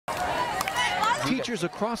Teachers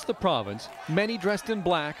across the province, many dressed in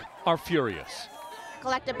black, are furious.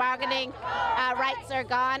 Collective bargaining rights are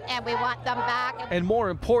gone, and we want them back. And more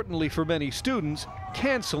importantly for many students,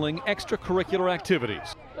 canceling extracurricular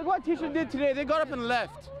activities. Look what teachers did today. They got up and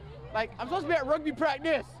left. Like, I'm supposed to be at rugby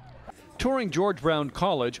practice. Touring George Brown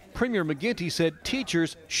College, Premier McGuinty said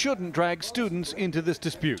teachers shouldn't drag students into this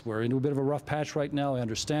dispute. We're into a bit of a rough patch right now. I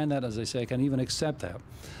understand that. As I say, I can even accept that.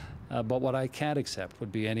 But what I can't accept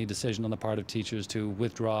would be any decision on the part of teachers to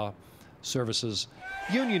withdraw services.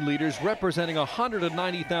 Union leaders representing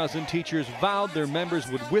 190,000 teachers vowed their members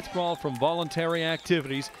would withdraw from voluntary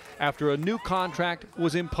activities after a new contract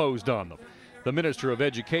was imposed on them. The Minister of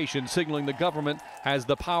Education signaling the government has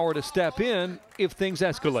the power to step in if things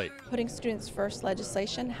escalate. Putting Students First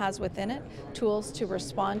legislation has within it tools to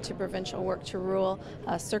respond to provincial work to rule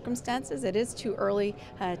circumstances. It is too early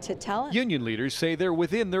to tell. Union leaders say they're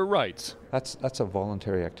within their rights. That's a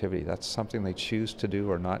voluntary activity. That's something they choose to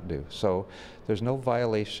do or not do. So there's no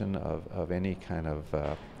violation of any kind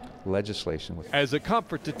of legislation. As a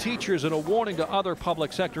comfort to teachers and a warning to other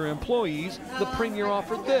public sector employees, the Premier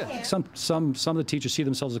offered this. Some of the teachers see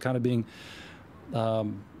themselves as kind of being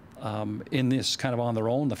in this kind of on their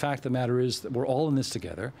own. The fact of the matter is that we're all in this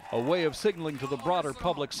together. A way of signaling to the broader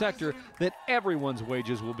public sector that everyone's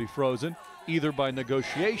wages will be frozen, either by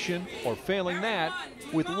negotiation or, failing that,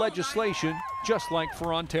 with legislation, just like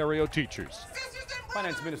for Ontario teachers.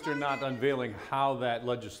 Finance Minister not unveiling how that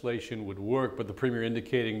legislation would work, but the Premier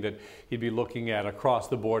indicating that he'd be looking at across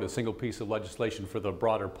the board a single piece of legislation for the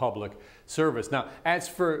broader public service. Now, as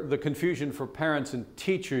for the confusion for parents and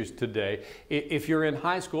teachers today, if you're in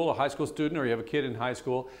high school, a high school student, or you have a kid in high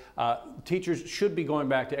school, teachers should be going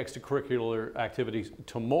back to extracurricular activities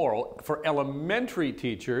tomorrow. For elementary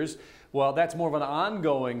teachers, well, that's more of an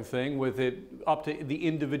ongoing thing with it up to the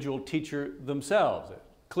individual teacher themselves.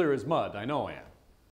 Clear as mud, I know, Ann.